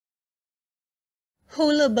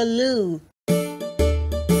Hullaballoo.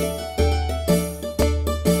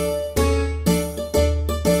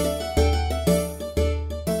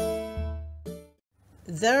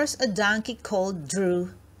 There's a donkey called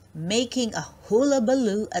Drew making a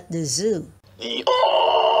hullabaloo at the zoo.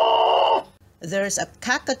 There's a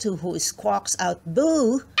cockatoo who squawks out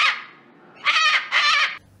boo,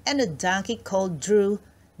 and a donkey called Drew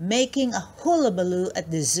making a hullabaloo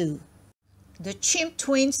at the zoo. The chimp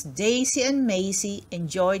twins Daisy and Maisy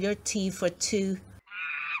enjoy their tea for two,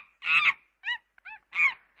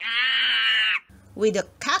 with a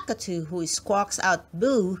cockatoo who squawks out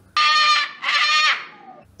boo,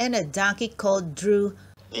 and a donkey called Drew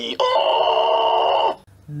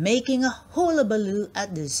making a hullabaloo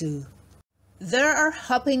at the zoo. There are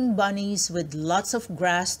hopping bunnies with lots of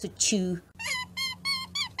grass to chew,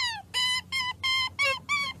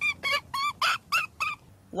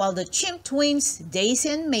 while the chimp twins Daisy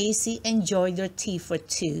and Maisy enjoy their tea for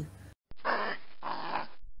two.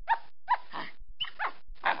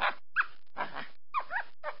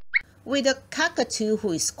 With a cockatoo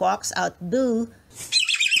who squawks out boo,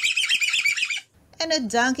 and a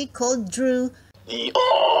donkey called Drew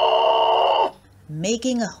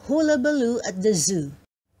making a hullabaloo at the zoo.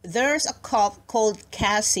 There's a calf called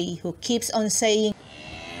Cassie who keeps on saying,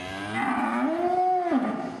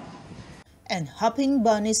 and hopping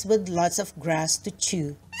bunnies with lots of grass to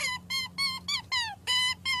chew.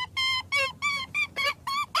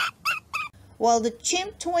 While the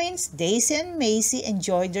chimp twins Daisy and Maisy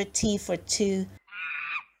enjoy their tea for two,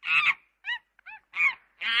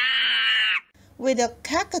 with a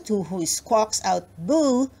cockatoo who squawks out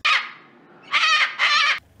boo,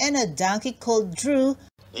 and a donkey called Drew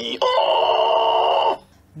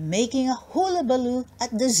making a hullabaloo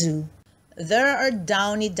at the zoo. There are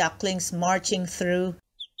downy ducklings marching through,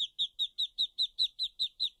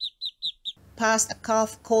 past a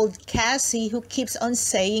calf called Cassie who keeps on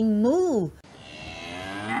saying moo,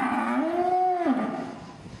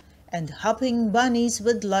 and hopping bunnies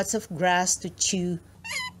with lots of grass to chew.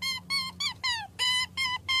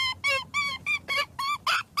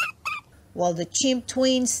 While the chimp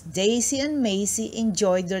twins Daisy and Maisy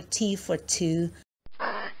enjoyed their tea for two,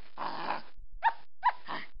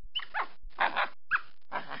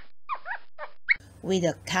 with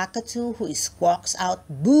a cockatoo who squawks out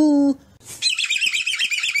boo,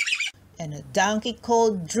 and a donkey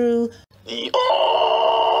called Drew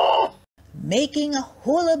making a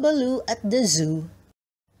hullabaloo at the zoo.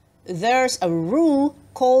 There's a roo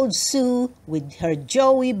called Sue with her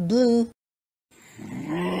Joey Blue,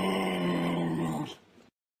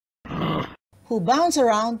 who bounce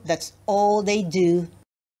around, that's all they do.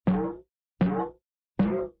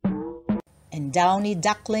 And downy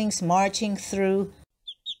ducklings marching through,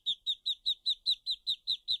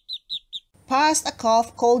 past a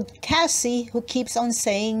calf called Cassie who keeps on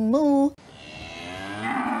saying moo,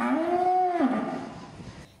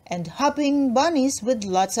 and hopping bunnies with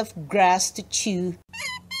lots of grass to chew.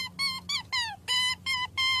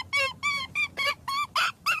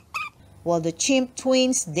 While the chimp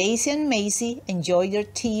twins Daisy and Maisy enjoy their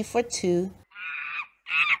tea for two,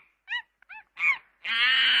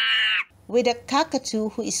 with a cockatoo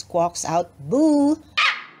who squawks out boo,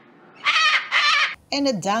 and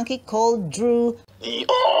a donkey called Drew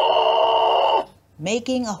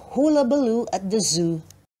making a hullabaloo at the zoo.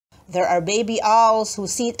 There are baby owls who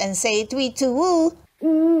sit and say tweet-to-woo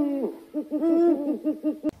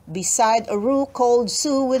beside a roo called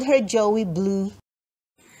Sue with her Joey Blue,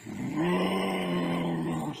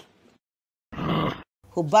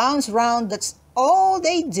 who bounce round, that's all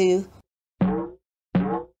they do.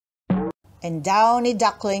 And downy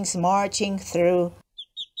ducklings marching through,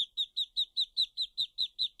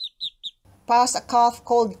 past a calf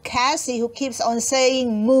called Cassie who keeps on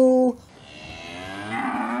saying moo,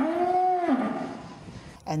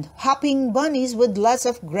 and hopping bunnies with lots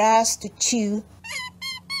of grass to chew.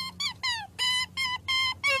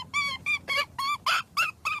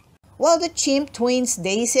 While the chimp twins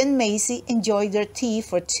Daisy and Maisy enjoy their tea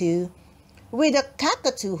for two, with a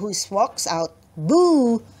cockatoo who squawks out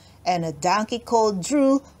boo, and a donkey called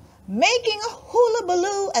Drew making a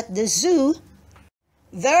hullabaloo at the zoo.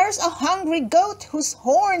 There's a hungry goat whose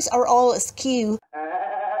horns are all askew.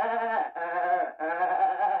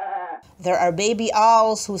 There are baby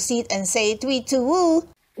owls who sit and say tweet-to-woo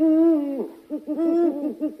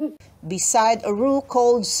beside a roo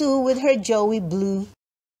called Sue with her Joey Blue,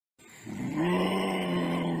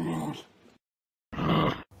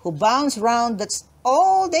 who bounce round, that's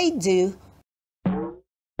all they do.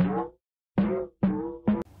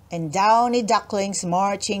 And downy ducklings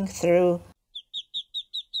marching through,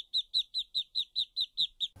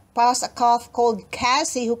 past a calf called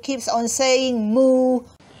Cassie who keeps on saying moo,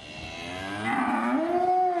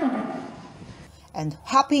 and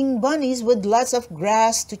hopping bunnies with lots of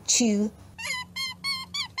grass to chew.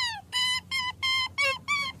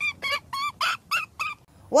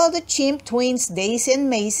 While the chimp twins Daisy and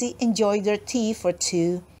Macy enjoy their tea for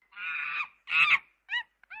two.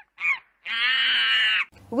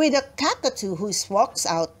 With a cockatoo who squawks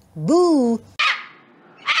out boo,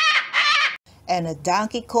 and a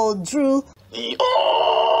donkey called Drew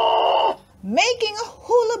making a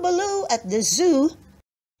hullaballoo at the zoo.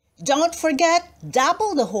 Don't forget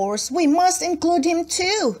Double the horse, we must include him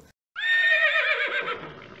too.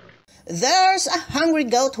 There's a hungry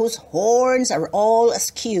goat whose horns are all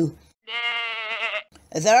askew.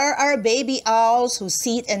 There are baby owls who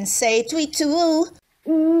sit and say tweet-woo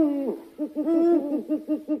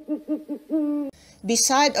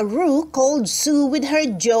beside a roo called Sue with her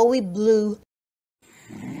Joey Blue,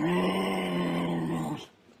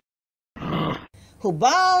 who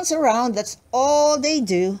bounce around, that's all they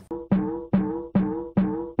do.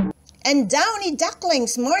 And downy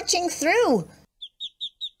ducklings marching through.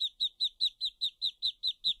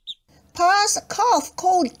 Past a calf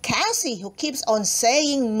called Cassie who keeps on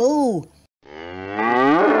saying moo,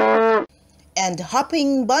 and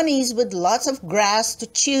hopping bunnies with lots of grass to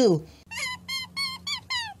chew.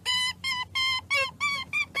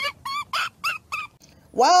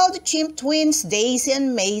 While the chimp twins Daisy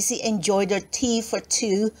and Macy enjoy their tea for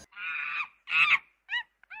two.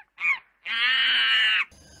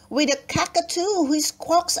 With a cockatoo who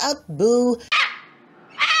squawks out boo,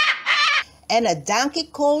 and a donkey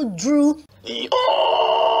called Drew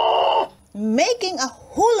making a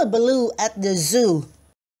hullaballoo at the zoo.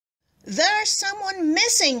 There's someone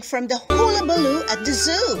missing from the hullaballoo at the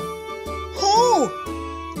zoo. Who?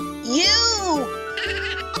 You!